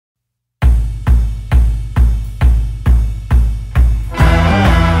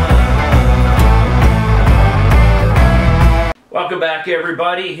Welcome back,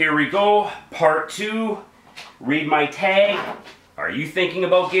 everybody. Here we go. Part 2. Read my tag. Are you thinking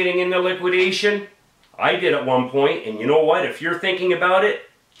about getting into liquidation? I did at one point, and you know what? If you're thinking about it,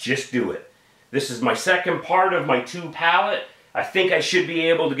 just do it. This is my second part of my 2 pallet. I think I should be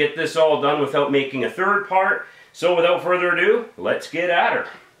able to get this all done without making a third part. So without further ado, let's get at her.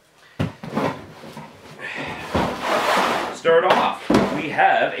 Start off, we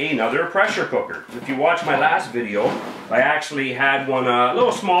have another pressure cooker. If you watch my last video, I actually had one a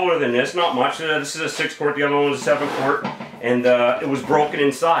little smaller than this, not much. This is a 6 quart, the other one was a 7 quart, and it was broken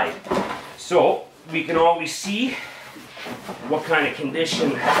inside. So we can always see what kind of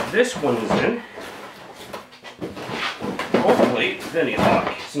condition this one is in. Hopefully, with any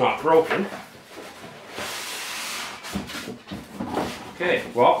luck, it's not broken. Okay,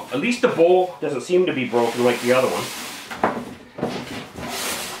 well, at least the bowl doesn't seem to be broken like the other one.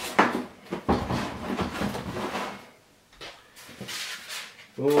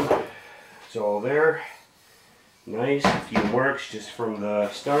 Boom, it's all there. Nice, a few marks just from the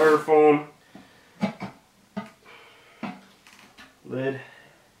styrofoam. Lid.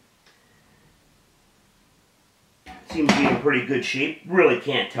 Seems to be in pretty good shape. Really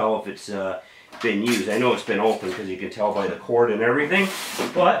can't tell if it's been used. I know it's been open because you can tell by the cord and everything.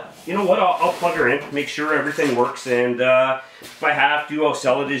 But you know what? I'll plug her in, make sure everything works, and if I have to, I'll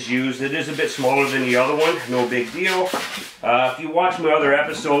sell it as used. It is a bit smaller than the other one. No big deal. If you watch my other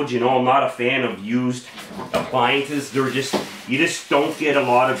episodes, you know I'm not a fan of used appliances. You just don't get a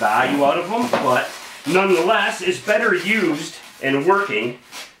lot of value out of them. But nonetheless, it's better used and working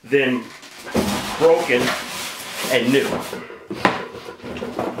than broken and new.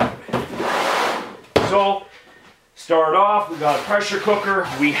 So, start off, we got a pressure cooker.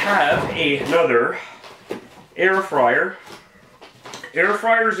 We have another air fryer. Air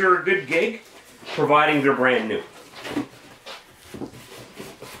fryers are a good gig, providing they're brand new.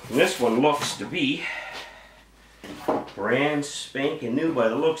 And this one looks to be brand spanking new by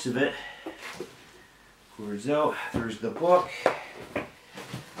the looks of it. Cords out, there's the book.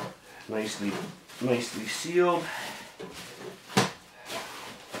 Nicely sealed.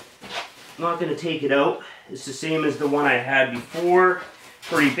 I'm not going to take it out. It's the same as the one I had before.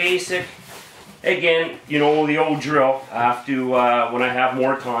 Pretty basic. Again, you know the old drill. I have to, when I have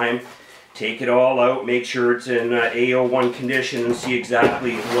more time, take it all out, make sure it's in A01 condition, and see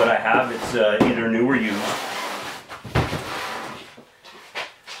exactly what I have. It's either new or used.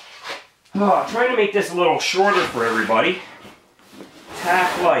 Trying to make this a little shorter for everybody.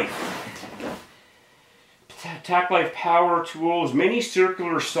 Tack Life. Tack Life Power Tools Mini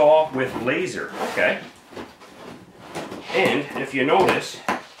Circular Saw with Laser. Okay. And if you notice,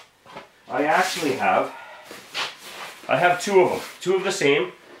 I actually have 2 of them. 2 of the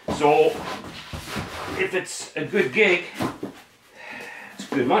same. So if it's a good gig, it's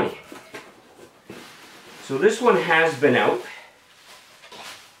good money. So this one has been out.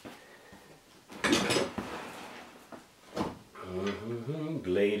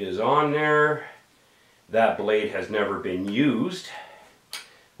 Blade is on there. That blade has never been used,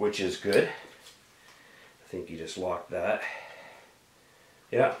 which is good. I think you just lock that.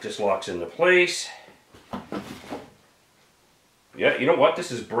 Yeah, just locks into place. Yeah, you know what?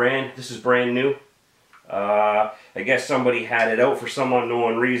 This is brand new. I guess somebody had it out for some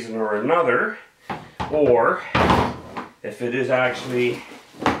unknown reason or another, or if it is actually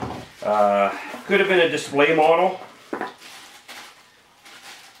could have been a display model.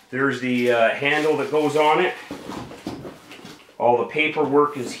 There's the handle that goes on it. All the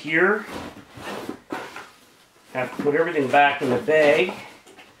paperwork is here. Have to put everything back in the bag.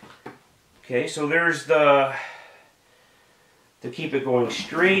 Okay, so there's to keep it going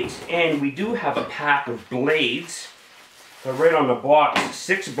straight. And we do have a pack of blades. Right on the box,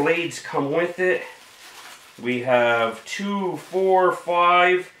 6 blades come with it. We have 2, 4,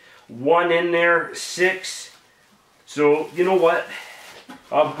 5, 1 in there, 6. So, you know what?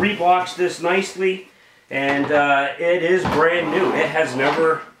 I'll rebox this nicely, and it is brand new. It has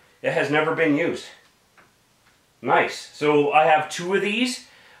never been used. Nice. So I have 2 of these.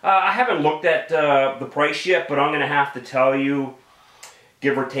 I haven't looked at the price yet, but I'm going to have to tell you,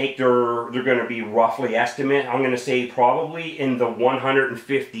 give or take, they're going to be roughly estimate. I'm going to say probably in the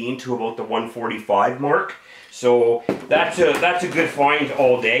 115 to about the 145 mark. So that's a good find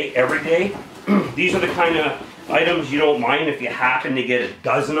all day, every day. These are the kind of items you don't mind if you happen to get a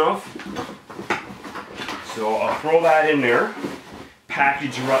dozen of. So I'll throw that in there,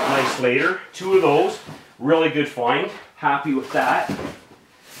 package her up nice later. 2 of those, really good find. Happy with that.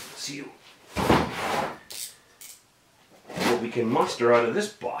 Let's see what we can muster out of this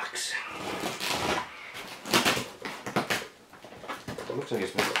box.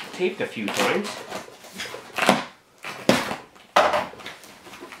 looks like it's been taped a few times.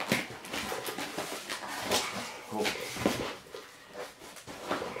 Okay.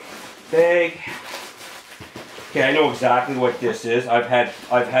 Bag. Okay, I know exactly what this is. I've had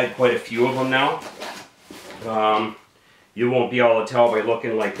quite a few of them now. You won't be able to tell by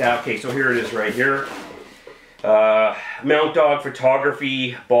looking like that. Okay, so here it is right here. Mount Dog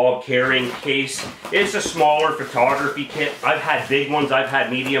photography bulb carrying case. It's a smaller photography kit. I've had big ones, I've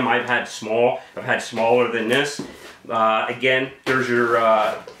had medium, I've had small. I've had smaller than this. Again, there's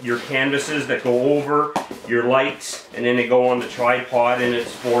your canvases that go over, your lights, and then they go on the tripod, and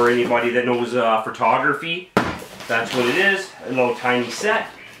it's for anybody that knows photography. That's what it is, a little tiny set.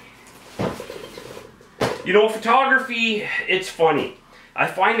 You know, photography, it's funny. I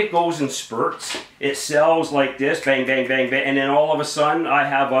find it goes in spurts. It sells like this, bang, bang, bang, bang, and then all of a sudden I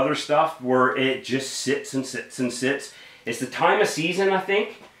have other stuff where it just sits and sits and sits. It's the time of season, I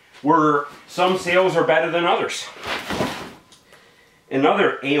think, where some sales are better than others.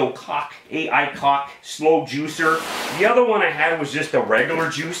 Another AI slow juicer. The other one I had was just a regular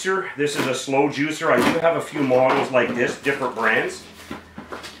juicer. This is a slow juicer. I do have a few models like this, different brands.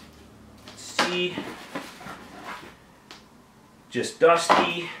 Let's see. Just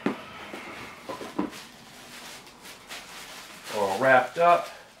dusty. All wrapped up.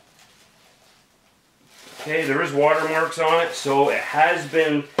 Okay, there is watermarks on it, so it has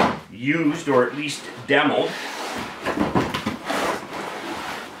been used or at least demoed.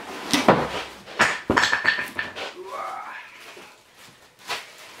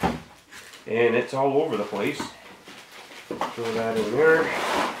 And it's all over the place. Throw that in there.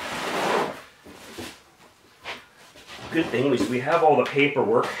 Good thing is we have all the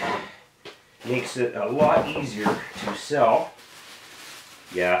paperwork. Makes it a lot easier to sell.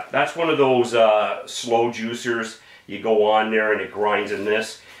 Yeah, that's one of those slow juicers. You go on there and it grinds in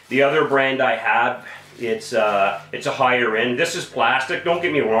this. The other brand I have, it's a higher end. This is plastic, don't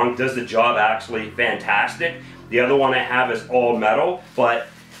get me wrong, does the job actually fantastic. The other one I have is all metal, but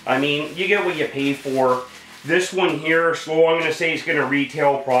I mean, you get what you pay for. This one here, slow, I'm gonna say it's gonna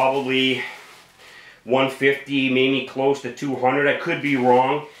retail probably 150, maybe close to 200. I could be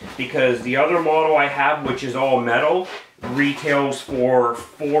wrong, because the other model I have, which is all metal, retails for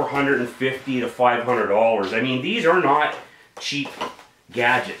 $450 to $500. I mean, these are not cheap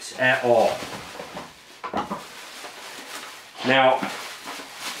gadgets at all. Now,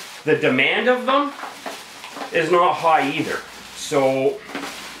 the demand of them is not high either. So,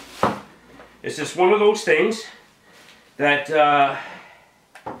 it's just one of those things that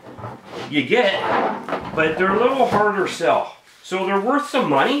you get, but they're a little harder to sell. So they're worth some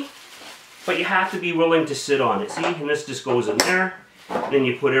money, but you have to be willing to sit on it. See, and this just goes in there. Then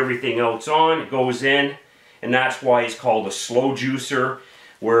you put everything else on, it goes in, and that's why it's called a slow juicer,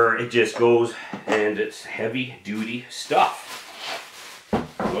 where it just goes, and it's heavy duty stuff.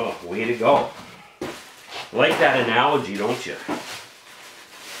 Oh, way to go. Like that analogy, don't you?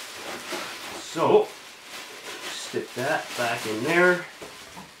 So, stick that back in there.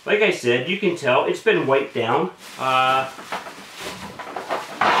 Like I said, you can tell it's been wiped down.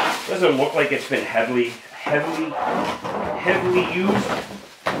 Doesn't look like it's been heavily used.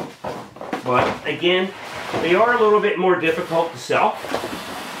 But again, they are a little bit more difficult to sell.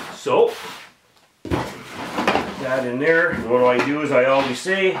 So, put that in there. And what do I do, as I always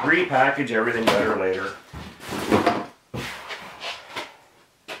say, repackage everything better later.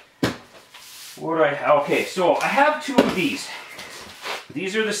 Okay, so I have two of these.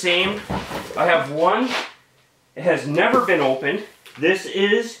 These are the same. I have one, it has never been opened. This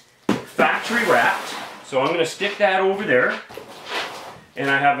is factory wrapped. So I'm going to stick that over there. And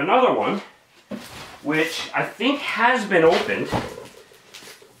I have another one, which I think has been opened,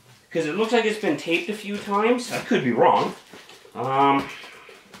 because it looks like it's been taped a few times. I could be wrong. But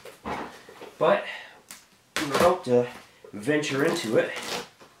we're about to venture into it.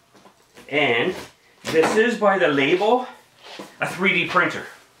 And this is, by the label, a 3D printer.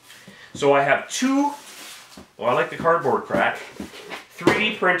 So I have two, well, I like the cardboard crack,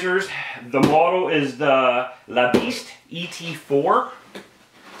 3D printers. The model is the La Beast ET4.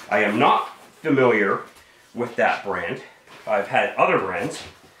 I am not familiar with that brand. I've had other brands.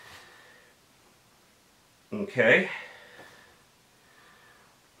 Okay.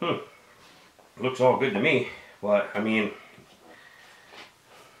 Looks all good to me, but I mean,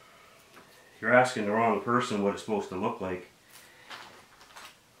 you're asking the wrong person what it's supposed to look like.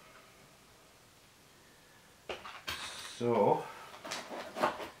 So,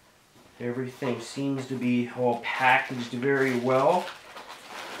 everything seems to be all packaged very well.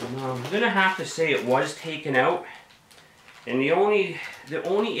 I'm going to have to say it was taken out. And the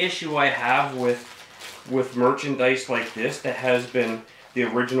only issue I have with merchandise like this that has been, the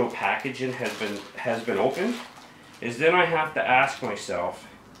original packaging has been opened, is then I have to ask myself,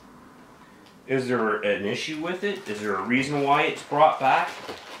 is there an issue with it? Is there a reason why it's brought back?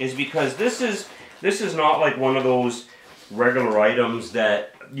 Is because this is not like one of those regular items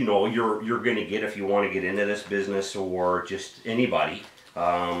that, you know, you're gonna get if you want to get into this business, or just anybody.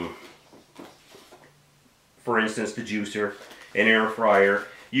 For instance, the juicer, an air fryer,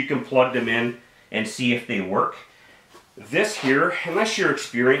 you can plug them in and see if they work. This here, unless you're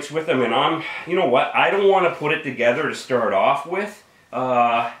experienced with them, and you know what, I don't want to put it together to start off with.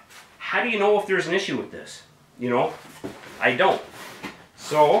 How do you know if there's an issue with this? You know, I don't.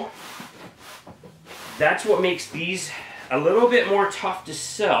 So that's what makes these a little bit more tough to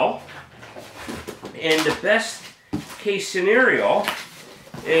sell. And the best case scenario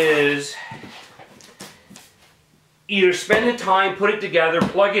is either spend the time, put it together,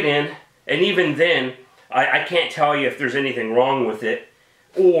 plug it in, and even then, I can't tell you if there's anything wrong with it,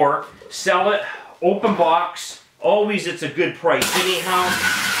 or sell it, open box. Always it's a good price anyhow,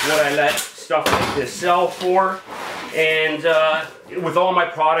 what I let stuff like this sell for. And with all my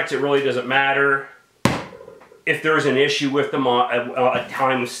products, it really doesn't matter. If there's an issue with them at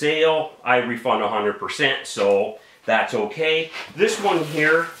time of sale, I refund 100%, so that's okay. This one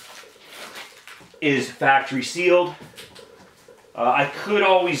here is factory sealed. I could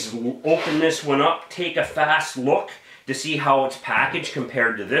always open this one up, take a fast look to see how it's packaged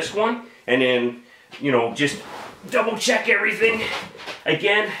compared to this one, and then, you know, just double check everything.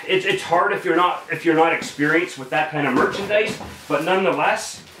 Again, it's hard if you're not experienced with that kind of merchandise, but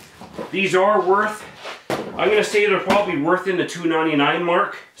nonetheless, these are worth, I'm gonna say they're probably worth in the $2.99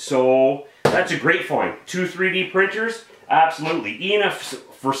 mark, so that's a great find. 2 3D printers, absolutely. Even if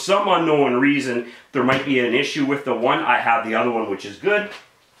for some unknown reason there might be an issue with the one, I have the other one, which is good.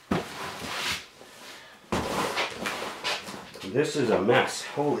 This is a mess,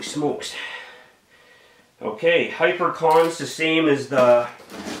 holy smokes. Okay, Hypercon's the same as the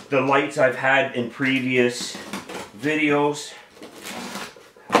lights I've had in previous videos.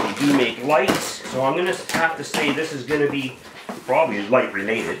 We do make lights, so I'm gonna have to say this is gonna be probably light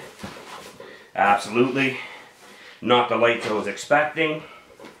related. Absolutely. Not the lights I was expecting,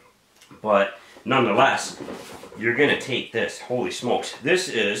 but nonetheless, you're gonna take this. Holy smokes. This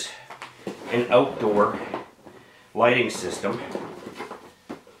is an outdoor lighting system.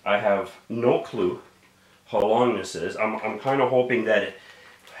 I have no clue how long this is. I'm kind of hoping that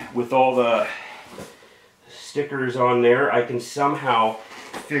with all the stickers on there, I can somehow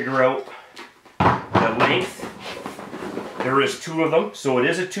figure out the length. There is 2 of them, so it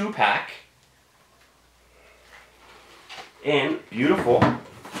is a 2-pack. And beautiful.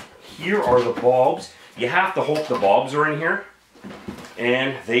 Here are the bulbs. You have to hope the bulbs are in here.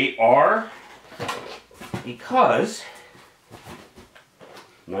 And they are, because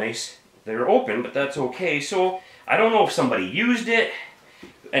nice, they're open, but that's okay. So I don't know if somebody used it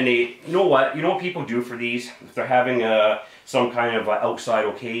and they, you know what people do for these, if they're having some kind of outside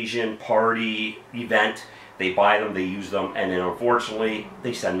occasion, party, event, they buy them, they use them, and then unfortunately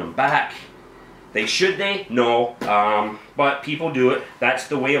they send them back. Should they? No, but people do it. That's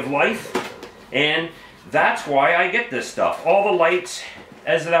the way of life, and that's why I get this stuff. All the lights,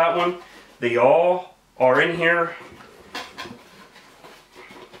 as that one, they all are in here.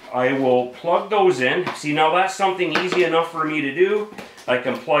 I will plug those in. See, now that's something easy enough for me to do. I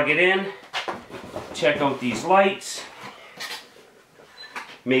can plug it in, check out these lights,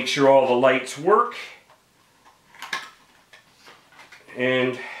 make sure all the lights work,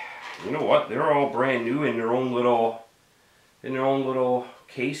 and you know what? They're all brand new in their own little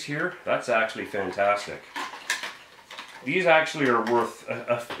case here. That's actually fantastic. These actually are worth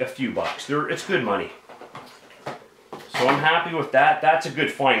a few bucks. It's good money. So I'm happy with that. That's a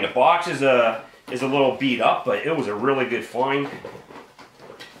good find. The box is a little beat up, but it was a really good find.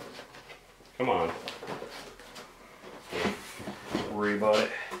 Come on. Don't worry about it.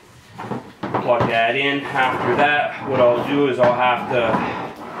 Plug that in. After that, what I'll do is I'll have to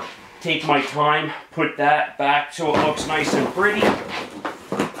take my time, put that back so it looks nice and pretty.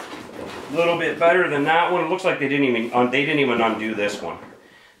 A little bit better than that one. It looks like they didn't even undo this one.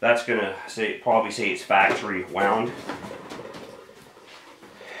 That's gonna probably say it's factory wound.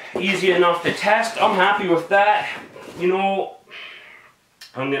 Easy enough to test. I'm happy with that. You know,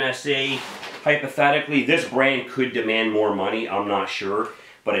 I'm gonna say hypothetically this brand could demand more money. I'm not sure,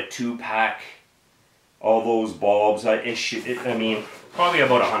 but a 2-pack, all those bulbs, I mean, probably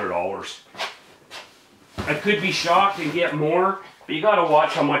about $100. I could be shocked and get more, But you got to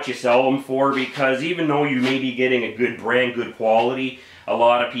watch how much you sell them for, because even though you may be getting a good brand, good quality, a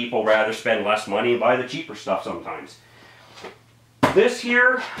lot of people rather spend less money and buy the cheaper stuff sometimes. This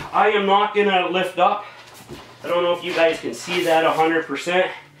here, I am not going to lift up. I don't know if you guys can see that 100%.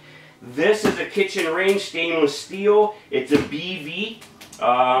 This is a kitchen range stainless steel. It's a BV.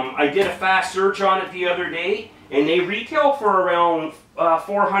 I did a fast search on it the other day, and they retail for around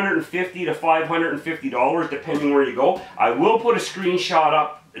 $450 to $550 depending where you go. I will put a screenshot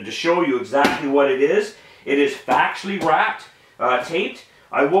up to show you exactly what it is. It is factually wrapped, taped.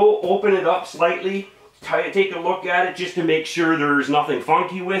 I will open it up slightly, take a look at it just to make sure there's nothing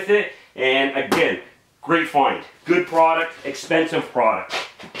funky with it. And again, great find. Good product, expensive product.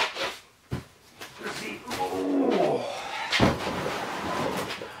 Let's see. Oh.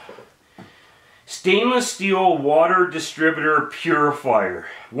 Stainless steel water distributor purifier.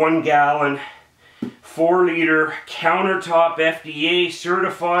 1 gallon, 4 liter, countertop FDA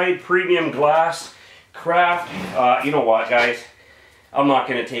certified, premium glass, craft. You know what, guys? I'm not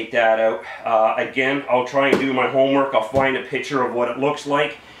going to take that out. Again, I'll try and do my homework. I'll find a picture of what it looks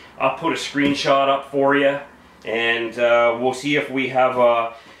like. I'll put a screenshot up for you, and we'll see if we have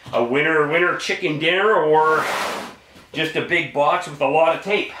a winner chicken dinner or just a big box with a lot of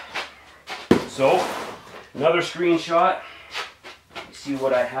tape. So, another screenshot. See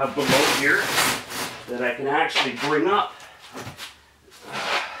what I have below here that I can actually bring up.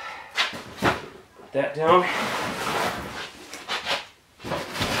 Put that down.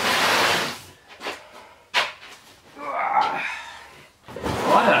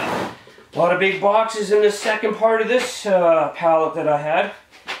 A lot of big boxes in the second part of this pallet that I had.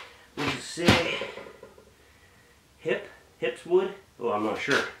 What does it say? Hips wood? Oh, I'm not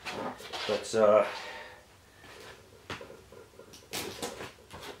sure. Let's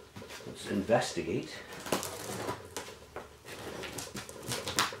investigate.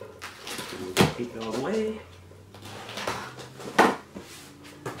 Take it all away.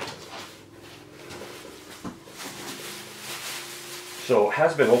 So it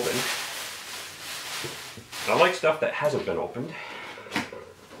has been opened. I like stuff that hasn't been opened.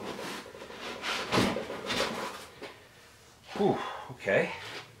 Whew, okay.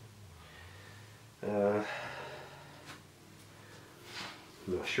 I'm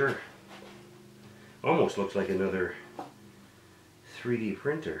not sure. Almost looks like another 3D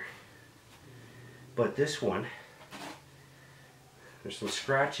printer. But this one, there's some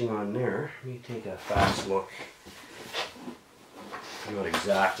scratching on there. Let me take a fast look. I'm not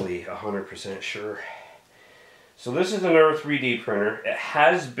exactly 100% sure. So this is another 3D printer. It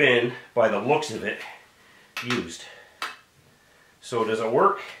has been, by the looks of it, used. So does it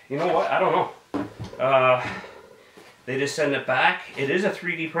work? You know what? I don't know. They just send it back. It is a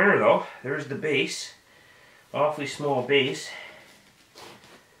 3D printer though. There's the base. Awfully small base.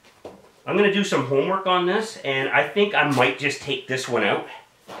 I'm going to do some homework on this, and I think I might just take this one out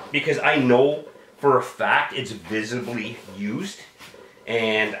because I know for a fact it's visibly used,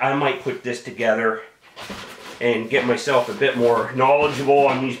 and I might put this together and get myself a bit more knowledgeable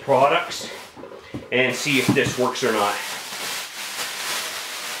on these products and see if this works or not.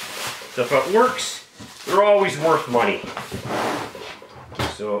 So if it works, they're always worth money.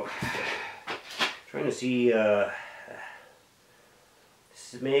 So, trying to see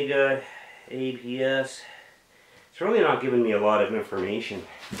Mega APS. It's really not giving me a lot of information.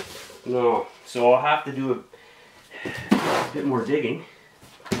 No, so I'll have to do a bit more digging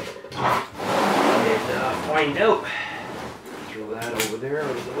and find out. Throw that over there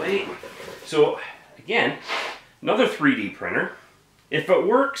out of the way. So again, another 3D printer. If it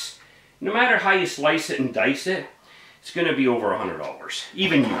works, no matter how you slice it and dice it, it's going to be over $100,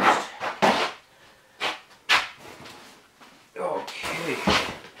 even used. Okay.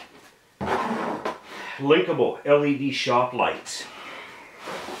 Linkable LED shop lights.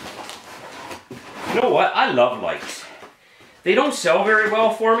 You know what? I love lights. They don't sell very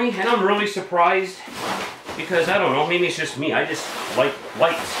well for me, and I'm really surprised because, I don't know, maybe it's just me. I just like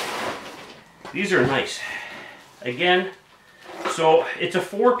lights. These are nice. Again, so it's a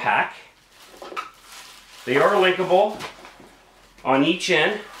 4-pack. They are linkable on each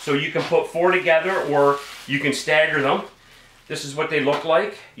end, so you can put 4 together or you can stagger them. This is what they look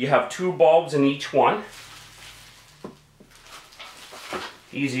like. You have 2 bulbs in each one.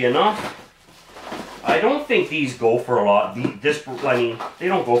 Easy enough. I don't think these go for a lot. I mean, they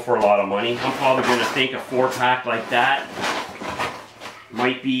don't go for a lot of money. I'm probably going to think a 4-pack like that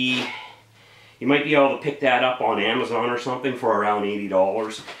might be, you might be able to pick that up on Amazon or something for around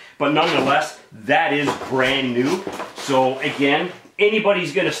 $80. But nonetheless, that is brand new. So again,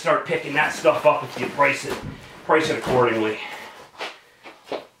 anybody's going to start picking that stuff up if you price it accordingly.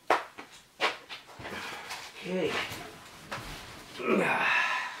 Okay.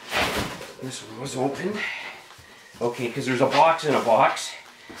 This one was opened. Okay, because there's a box in a box.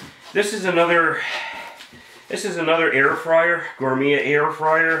 This is another air fryer, Gourmet air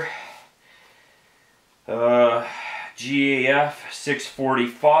fryer. GAF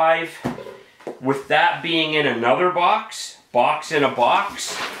 645. With that being in another box in a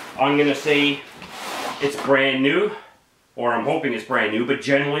box, I'm gonna say it's brand new, or I'm hoping it's brand new, but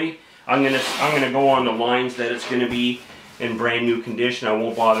generally I'm gonna go on the lines that it's gonna be in brand new condition. I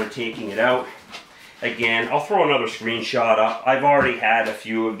won't bother taking it out. Again, I'll throw another screenshot up. I've already had a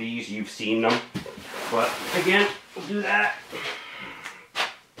few of these, you've seen them. But again, we'll do that.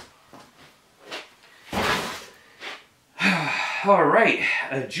 Alright,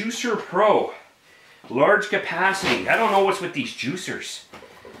 a Juicer Pro. Large capacity. I don't know what's with these juicers.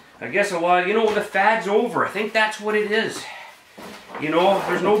 I guess a lot, you know, the fad's over. I think that's what it is. You know,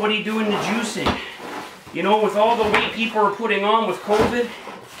 there's nobody doing the juicing. You know, with all the weight people are putting on with COVID,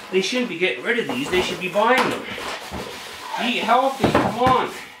 they shouldn't be getting rid of these. They should be buying them. Eat healthy, come on.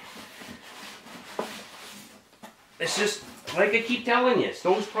 It's just, like I keep telling you, it's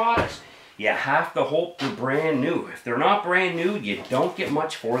those products. You have to hope they're brand new. If they're not brand new, you don't get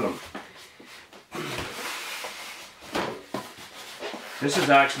much for them. This is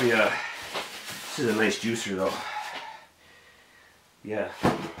actually a nice juicer though. Yeah.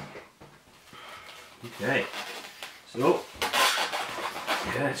 Okay. So,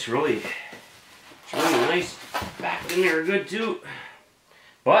 yeah, it's really nice. Back in there good too.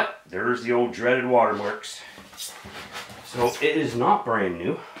 But there's the old dreaded watermarks. So it is not brand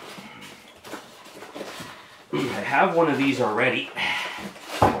new. I have one of these already.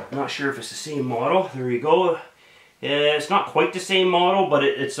 I'm not sure if it's the same model. There you go. It's not quite the same model, but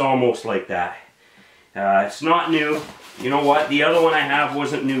it's almost like that. It's not new. You know what? The other one I have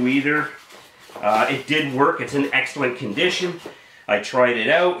wasn't new either. It did work. It's in excellent condition. I tried it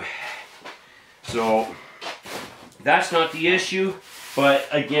out. So that's not the issue. But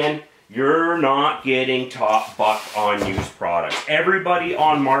again, you're not getting top buck on used products. Everybody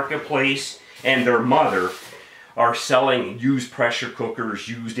on Marketplace and their mother are selling used pressure cookers,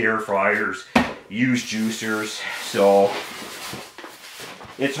 used air fryers, used juicers, so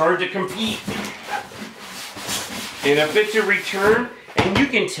it's hard to compete. And if it's a return, and you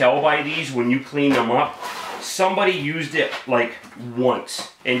can tell by these when you clean them up, somebody used it like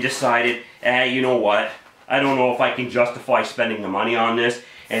once and decided, you know what, I don't know if I can justify spending the money on this,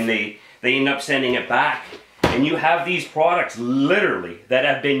 and they end up sending it back. And you have these products literally that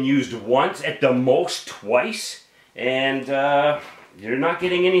have been used once, at the most twice, and you're not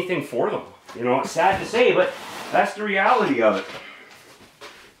getting anything for them. You know, it's sad to say, but that's the reality of it.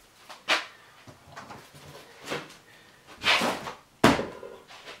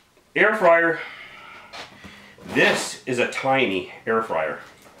 Air fryer. This is a tiny air fryer.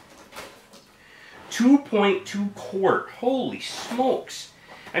 2.2 quart. Holy smokes.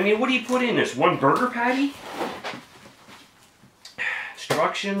 I mean, what do you put in this? One burger patty?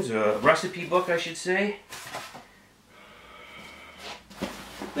 Instructions, a recipe book, I should say.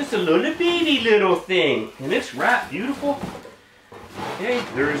 It's a little bitty little thing, and it's wrapped beautiful. Okay,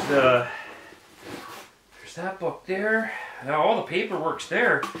 there's that book there. Now all the paperwork's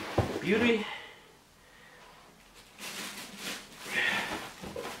there. Beauty.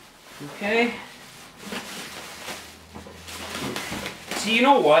 Okay. See, you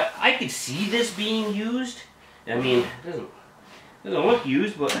know what? I could see this being used. I mean, it doesn't look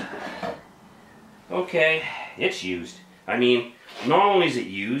used, but okay, it's used. I mean, not only is it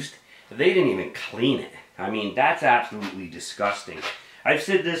used, they didn't even clean it. I mean, that's absolutely disgusting. I've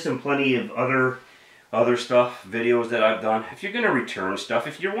said this in plenty of other stuff, videos that I've done. If you're going to return stuff,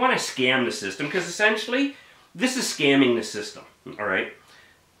 if you want to scam the system, because essentially, this is scamming the system, alright?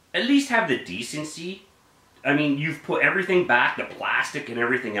 At least have the decency. I mean, you've put everything back, the plastic and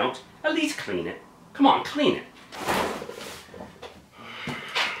everything else. At least clean it. Come on, clean it.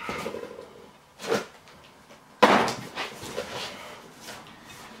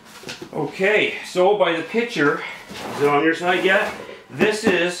 Okay, so by the picture, is it on your side yet? This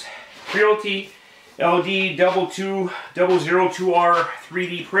is Realty LD 22002R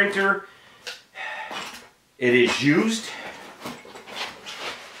 3D printer. It is used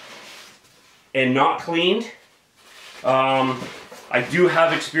and not cleaned. I do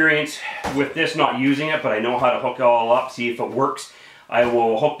have experience with this, not using it, but I know how to hook it all up, see if it works. I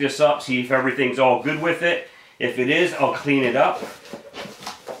will hook this up, see if everything's all good with it. If it is, I'll clean it up.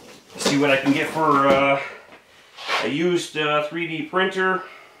 See what I can get for a used 3D printer.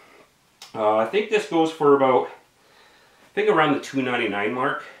 I think this goes for about, I think around the $2.99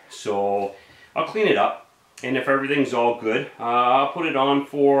 mark. So I'll clean it up And if everything's all good, I'll put it on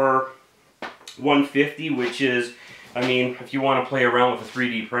for $150, which is, I mean, if you want to play around with a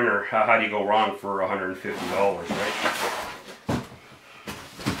 3D printer, how do you go wrong for $150, right?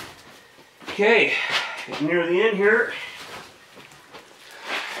 Okay, near the end here.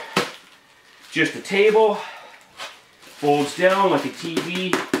 Just a table, folds down like a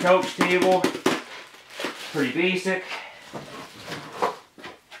TV couch table. Pretty basic.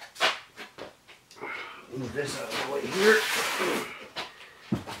 Move this out of the way here. See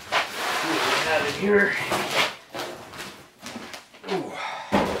what we have in here. Ooh.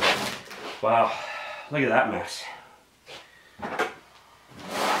 Wow, look at that mess.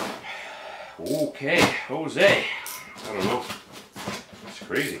 Okay, Jose. I don't know. It's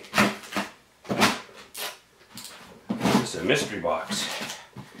crazy. It's a mystery box.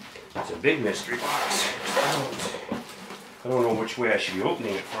 It's a big mystery box. I don't know which way I should be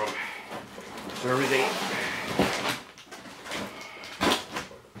opening it from. So everything.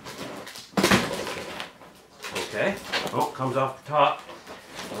 Okay. Oh, comes off the top.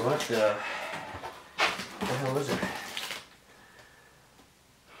 What the hell is it?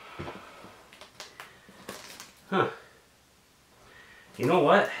 Huh. You know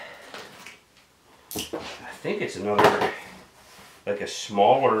what? I think it's another, like a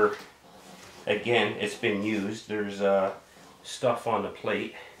smaller, again, it's been used. There's stuff on the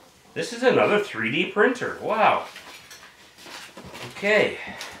plate. This is another 3D printer. Wow. Okay.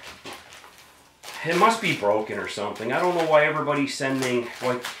 It must be broken or something. I don't know why everybody's sending,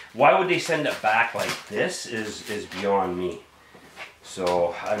 like, why would they send it back like this is beyond me.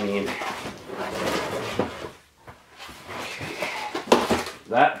 So, I mean, okay.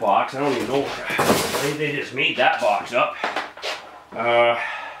 That box, I don't even know, I think they just made that box up.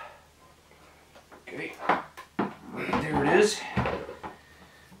 Okay. There it is.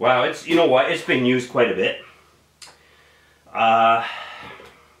 Wow, it's, you know what, it's been used quite a bit. Alright.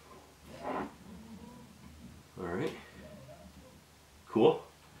 Cool.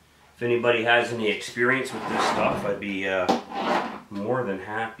 If anybody has any experience with this stuff, I'd be more than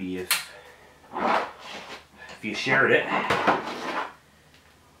happy if you shared it.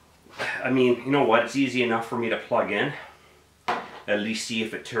 I mean, you know what, it's easy enough for me to plug in. At least see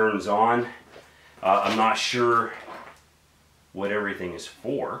if it turns on. I'm not sure what everything is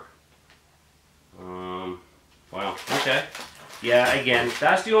for. Wow, okay. Yeah, again,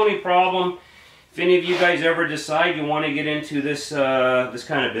 that's the only problem. If any of you guys ever decide you want to get into this this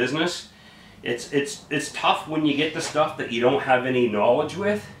kind of business, it's tough when you get the stuff that you don't have any knowledge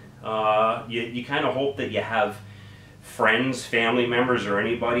with. You kind of hope that you have friends, family members, or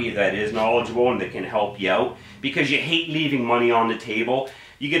anybody that is knowledgeable and that can help you out, because you hate leaving money on the table.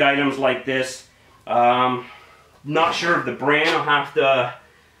 You get items like this. Not sure of the brand. I'll have to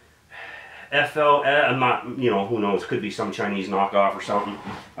I'm not, you know, who knows, could be some Chinese knockoff or something.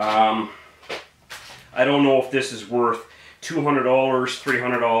 I don't know if this is worth $200,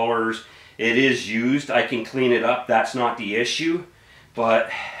 $300. It is used. I can clean it up. That's not the issue.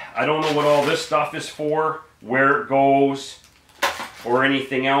 But I don't know what all this stuff is for, where it goes, or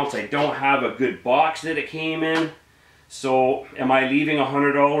anything else. I don't have a good box that it came in. So am I leaving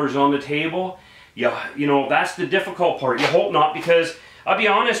 $100 on the table? Yeah, you know, that's the difficult part. You hope not, because I'll be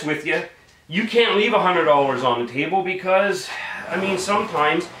honest with you, you can't leave $100 on the table, because, I mean,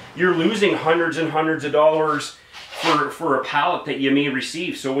 sometimes you're losing hundreds and hundreds of dollars for a pallet that you may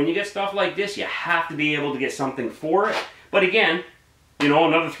receive. So when you get stuff like this, you have to be able to get something for it. But again, you know,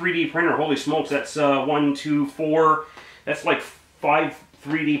 another 3D printer, holy smokes, that's 1, 2, 4, that's like 5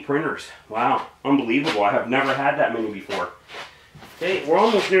 3D printers. Wow, unbelievable. I have never had that many before. Okay, we're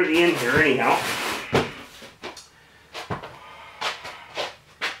almost near the end here anyhow.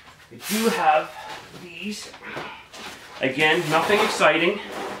 I do have these. Again, nothing exciting.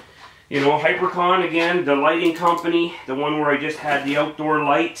 You know, Hypercon, again, the lighting company, the one where I just had the outdoor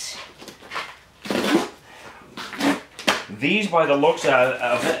lights. These, by the looks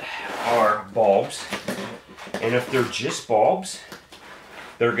of it, are bulbs. And if they're just bulbs,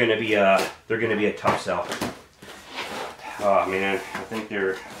 they're gonna be a tough sell. Oh man, I think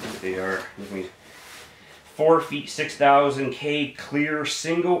they are. 4 feet 6,000 K clear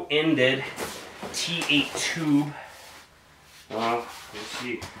single-ended T8 tube. Let's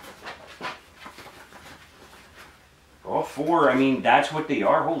see. All 4. I mean, that's what they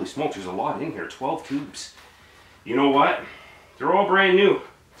are. Holy smokes, there's a lot in here. 12 tubes. You know what? They're all brand new.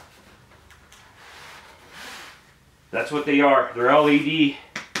 That's what they are. They're LED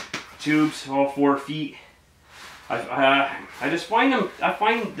tubes, all 4 feet. I just find them, I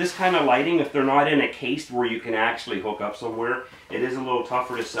find this kind of lighting, if they're not in a case where you can actually hook up somewhere, it is a little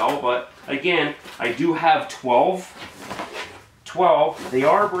tougher to sell. But again, I do have 12. They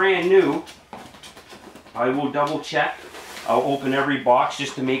are brand new. I will double check. I'll open every box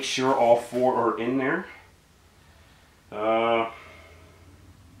just to make sure all 4 are in there.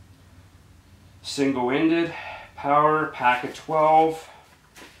 Single-ended power, pack of 12.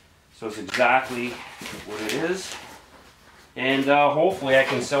 So it's exactly what it is. And hopefully I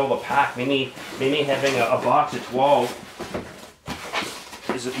can sell the pack. Maybe having a box of 12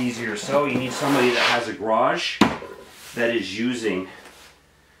 is easier to sell. You need somebody that has a garage that is using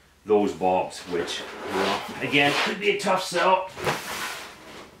those bulbs, which, you know, again, could be a tough sell.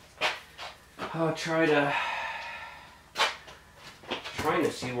 I'll trying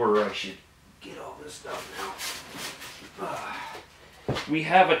to see where I should get all this stuff now. We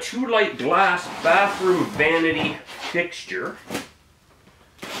have a 2-light glass bathroom vanity fixture.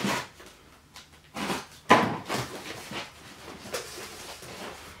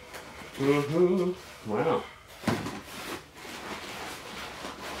 Wow.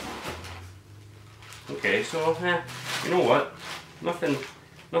 Okay, so you know what? Nothing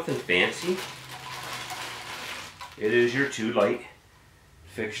fancy. It is your 2-light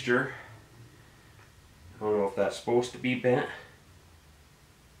fixture. I don't know if that's supposed to be bent.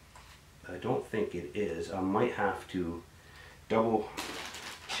 I don't think it is. I might have to double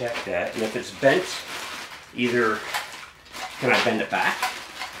check that. And if it's bent, either can I bend it back?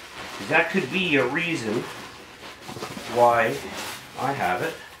 That could be a reason why I have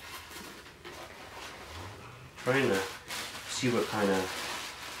it. Trying to see what kind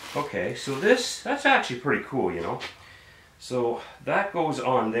of... Okay, so that's actually pretty cool, you know. So that goes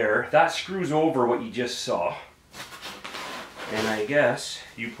on there. That screws over what you just saw. And I guess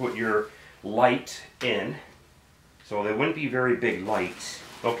you put your light in. So they wouldn't be very big lights.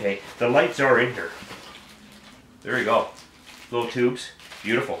 Okay, the lights are in here. There you go. Little tubes.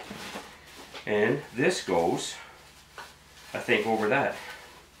 Beautiful. And this goes, I think, over that.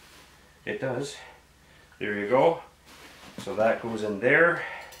 It does. There you go. So that goes in there.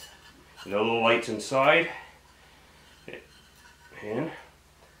 The little lights inside. And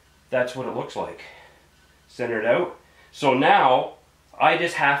that's what it looks like. Centered out. So now I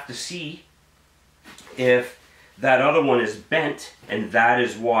just have to see if that other one is bent, and that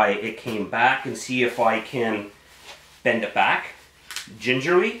is why it came back, and see if I can bend it back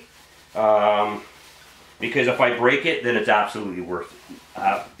gingerly. Because if I break it, then it's absolutely worth,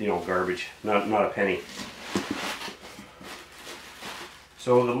 you know, garbage. Not a penny.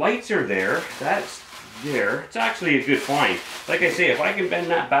 So the lights are there. That's there. It's actually a good find. Like I say, if I can bend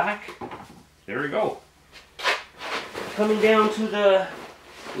that back, there we go. Coming down to the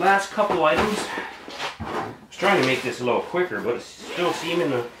last couple items. I was trying to make this a little quicker, but it's still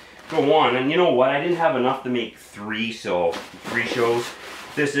seeming to go on. And you know what? I didn't have enough to make 3, so 3 shows.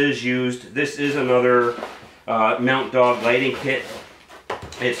 This is used. This is another Mount Dog lighting kit.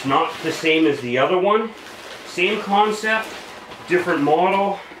 It's not the same as the other one. Same concept, different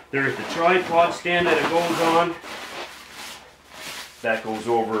model. There's the tripod stand that it goes on. That goes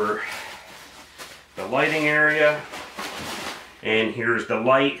over the lighting area. And here's the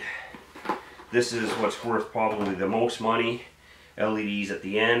light. This is what's worth probably the most money. LEDs at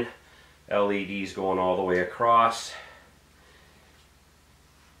the end. LEDs going all the way across.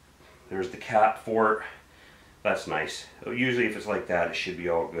 There's the cap for it. That's nice. Usually if it's like that, it should be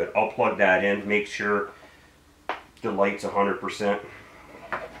all good. I'll plug that in, make sure the light's 100%.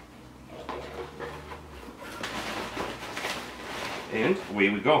 And away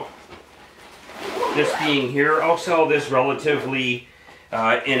we go. This being here, I'll sell this relatively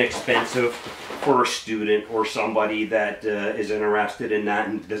inexpensive for a student or somebody that is interested in that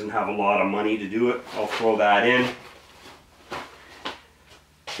and doesn't have a lot of money to do it. I'll throw that in.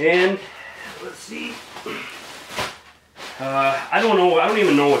 And let's see. I don't know. I don't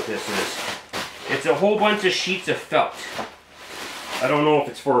even know what this is. It's a whole bunch of sheets of felt. I don't know if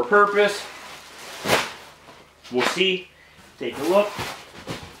it's for a purpose. We'll see. Take a look.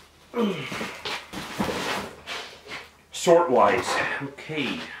 Sort wise.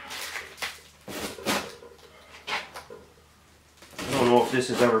 Okay. I don't know if this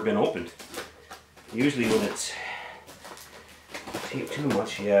has ever been opened. Usually when it's taped too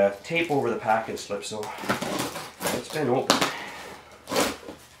much, yeah, tape over the packing slip, so it's been opened.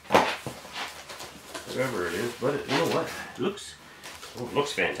 Whatever it is, but you know what? It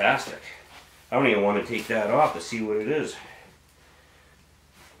looks fantastic. I don't even want to take that off to see what it is.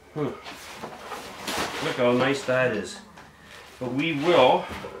 Look how nice that is. But we will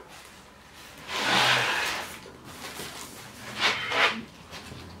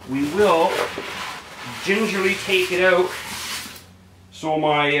we will gingerly take it out so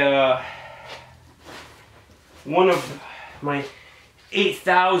my one of my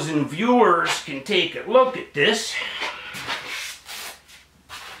 8,000 viewers can take a look at this.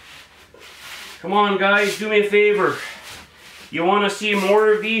 Come on guys, do me a favor. You want to see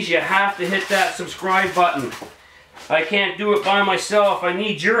more of these, you have to hit that subscribe button. I can't do it by myself, I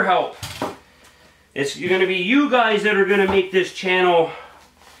need your help. It's going to be you guys that are going to make this channel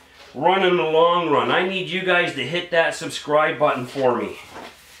run in the long run. I need you guys to hit that subscribe button for me.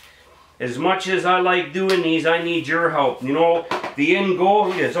 As much as I like doing these, I need your help. You know, the end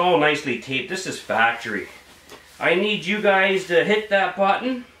goal is all nicely taped. This is factory. I need you guys to hit that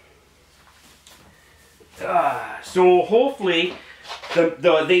button. So hopefully,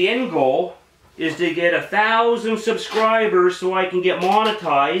 the end goal is to get 1,000 subscribers so I can get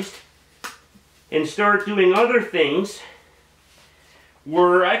monetized and start doing other things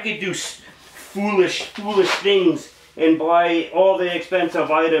where I could do foolish things and buy all the expensive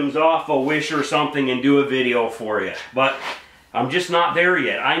items off a Wish or something and do a video for you. But I'm just not there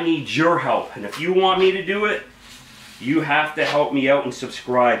yet. I need your help. And if you want me to do it, you have to help me out and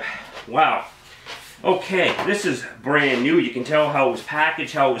subscribe. Wow. Okay, this is brand new. You can tell how it was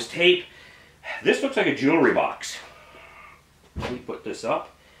packaged, how it was taped. This looks like a jewelry box. Let me put this up.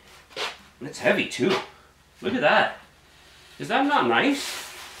 It's heavy too. Look at that. Is that not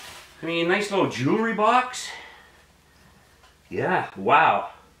nice? I mean, nice little jewelry box. Yeah, wow.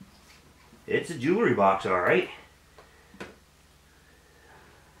 It's a jewelry box, alright.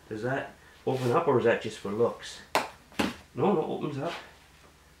 Does that open up or is that just for looks? No, it opens up.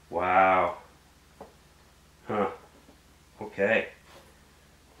 Wow. Huh. Okay.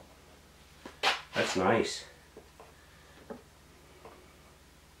 That's nice.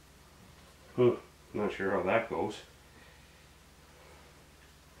 Not sure how that goes.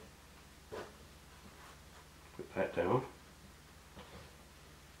 Put that down.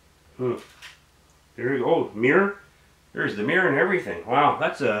 There you go. Mirror. There's the mirror and everything. Wow,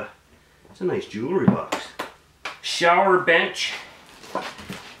 that's a nice jewelry box. Shower bench.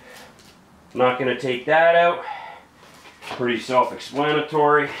 Not going to take that out. Pretty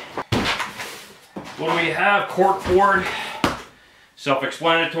self-explanatory. What do we have? Corkboard.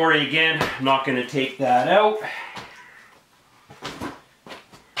 Self-explanatory again. I'm not going to take that out.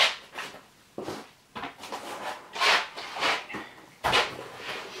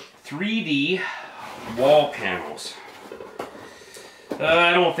 .3D wall panels.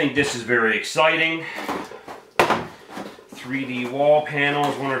 I don't think this is very exciting. 3D wall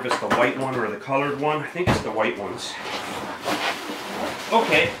panels. Wonder if it's the white one or the colored one. I think it's the white ones.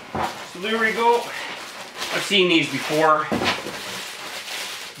 Okay, so there we go. I've seen these before.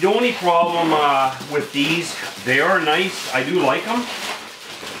 The only problem with these, they are nice. I do like them,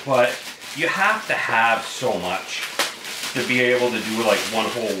 but you have to have so much to be able to do like one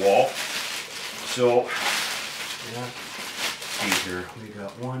whole wall. So, yeah. See here, we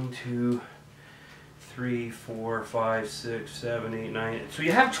got 1, 2, 3, 4, 5, 6, 7, 8, 9. So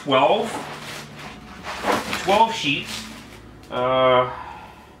you have 12 sheets.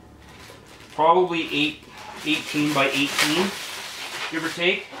 Probably 18 by 18, give or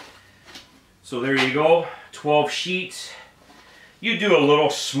take. So there you go, 12 sheets. You do a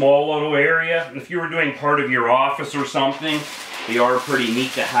small little area. If you were doing part of your office or something, they are pretty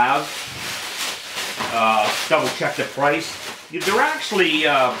neat to have. Double check the price. They're actually,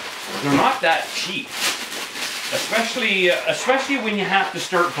 they're not that cheap. Especially when you have to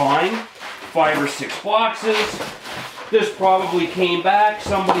start buying 5 or 6 boxes. This probably came back,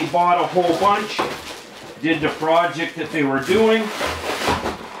 somebody bought a whole bunch, did the project that they were doing,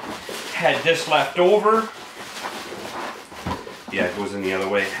 had this left over. Yeah, it goes in the other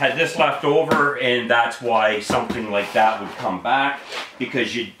way. Had this left over, and that's why something like that would come back,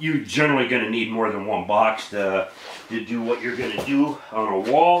 because you're generally going to need more than one box to do what you're going to do on a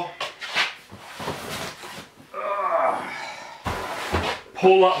wall.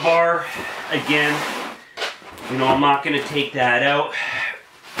 Pull-up bar, again, you know, I'm not going to take that out.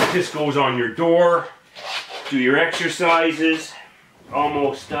 This goes on your door. Do your exercises.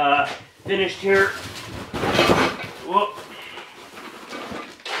 Almost finished here. Whoop.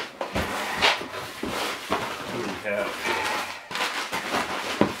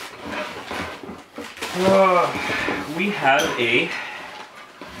 We have a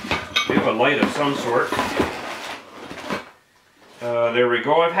light of some sort. There we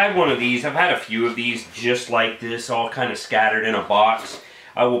go. I've had one of these. I've had a few of these just like this, all kind of scattered in a box.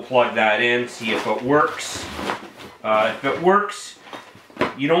 I will plug that in, see if it works. If it works,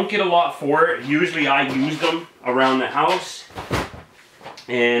 you don't get a lot for it. Usually I use them around the house.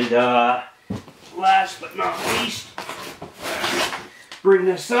 And last but not least, bring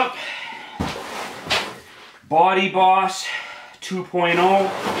this up. Body Boss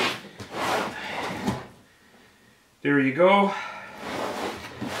 2.0. There you go.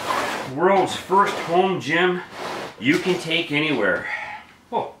 World's first home gym you can take anywhere.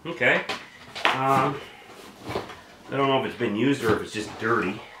 Oh, okay. I don't know if it's been used or if it's just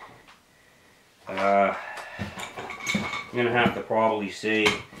dirty. I'm gonna have to probably say,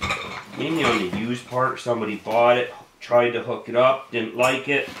 maybe on the used part, somebody bought it, tried to hook it up, didn't like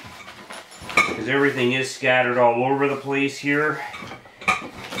it, because everything is scattered all over the place here.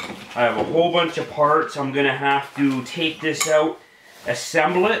 I have a whole bunch of parts. I'm gonna have to take this out,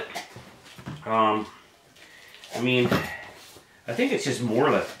 assemble it. I mean, I think it's just more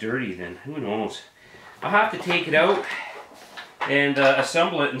or less dirty than, who knows. I'll have to take it out and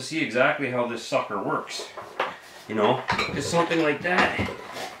assemble it and see exactly how this sucker works. You know, just something like that.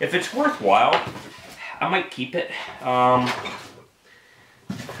 If it's worthwhile, I might keep it. Not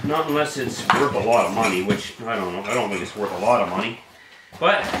unless it's worth a lot of money, which, I don't know, I don't think it's worth a lot of money.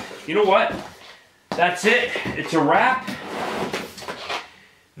 But, you know what? That's it. It's a wrap.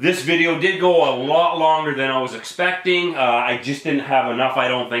 This video did go a lot longer than I was expecting. I just didn't have enough, I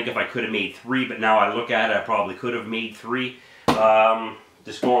don't think, if I could have made 3, but now I look at it, I probably could have made 3.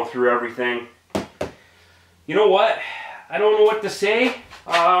 Just going through everything. You know what? I don't know what to say.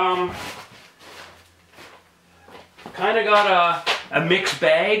 Kind of got a mixed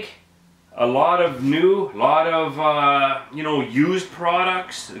bag. A lot of new, a lot of, you know, used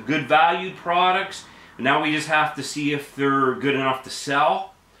products, good valued products. Now we just have to see if they're good enough to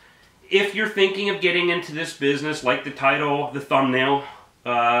sell. If you're thinking of getting into this business, like the title, the thumbnail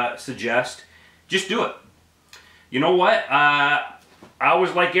suggest, just do it. You know what? I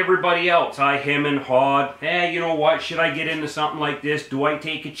was like everybody else. I hem and hawed. Hey, you know what? Should I get into something like this? Do I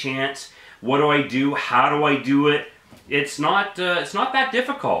take a chance? What do I do? How do I do it? It's not that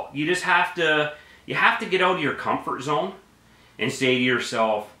difficult. You just have to get out of your comfort zone and say to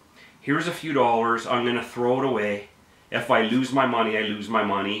yourself, here's a few dollars, I'm going to throw it away. If I lose my money, I lose my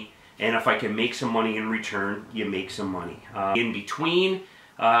money. And if I can make some money in return, you make some money. In between,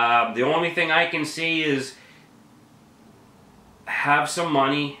 the only thing I can say is have some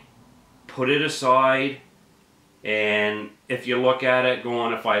money, put it aside, and if you look at it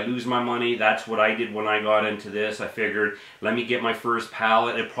going, if I lose my money, that's what I did when I got into this. I figured, let me get my first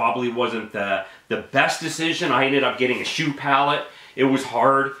pallet. It probably wasn't the best decision. I ended up getting a shoe pallet. It was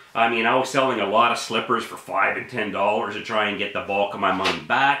hard. I mean, I was selling a lot of slippers for $5 and $10 to try and get the bulk of my money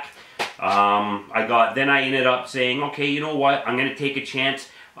back. Then I ended up saying, okay, you know what? I'm going to take a chance.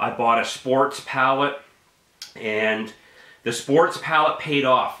 I bought a sports pallet, and the sports pallet paid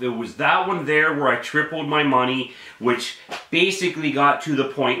off. It was that one there where I tripled my money, which basically got to the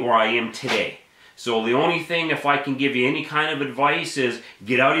point where I am today. So the only thing, if I can give you any kind of advice, is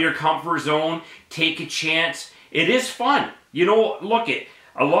get out of your comfort zone, take a chance. It is fun. You know, look it.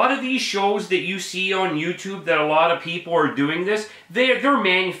 A lot of these shows that you see on YouTube that a lot of people are doing this, they're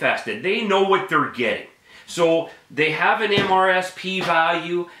manifested. They know what they're getting. So they have an MRSP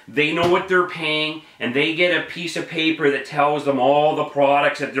value, they know what they're paying, and they get a piece of paper that tells them all the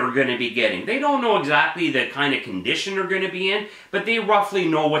products that they're going to be getting. They don't know exactly the kind of condition they're going to be in, but they roughly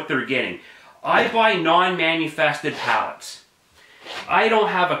know what they're getting. I buy non-manifested pallets. I don't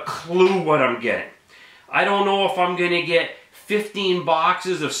have a clue what I'm getting. I don't know if I'm going to get 15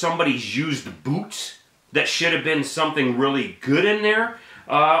 boxes of somebody's used boots that should have been something really good in there.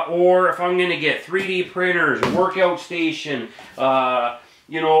 Or if I'm going to get 3D printers, a workout station,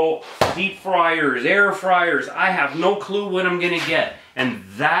 you know, deep fryers, air fryers. I have no clue what I'm going to get. And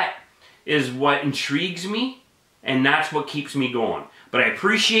that is what intrigues me, and that's what keeps me going. But I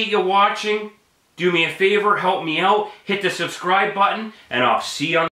appreciate you watching. Do me a favor, help me out, hit the subscribe button, and I'll see you on